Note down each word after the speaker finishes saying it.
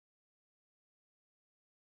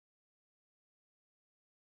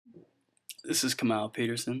This is Kamau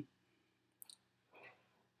Peterson.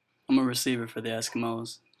 I'm a receiver for the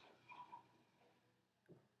Eskimos.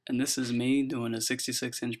 And this is me doing a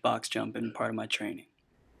 66-inch box jump in part of my training.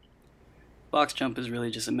 Box jump is really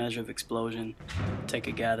just a measure of explosion. Take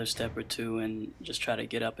a gather step or two and just try to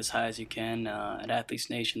get up as high as you can. At Athletes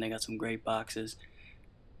Nation, they got some great boxes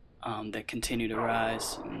that continue to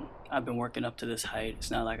rise. And I've been working up to this height. It's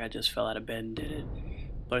not like I just fell out of bed and did it.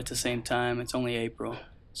 But at the same time, it's only April,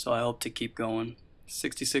 so I hope to keep going.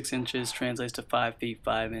 66 inches translates to 5 feet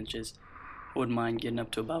 5 inches. I wouldn't mind getting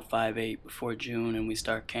up to about 5'8" before June and we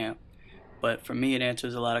start camp. But for me, it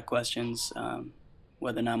answers a lot of questions.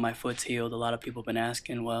 Whether or not my foot's healed, a lot of people have been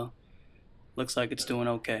asking. Well, looks like it's doing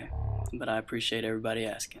okay. But I appreciate everybody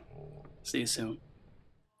asking. See you soon.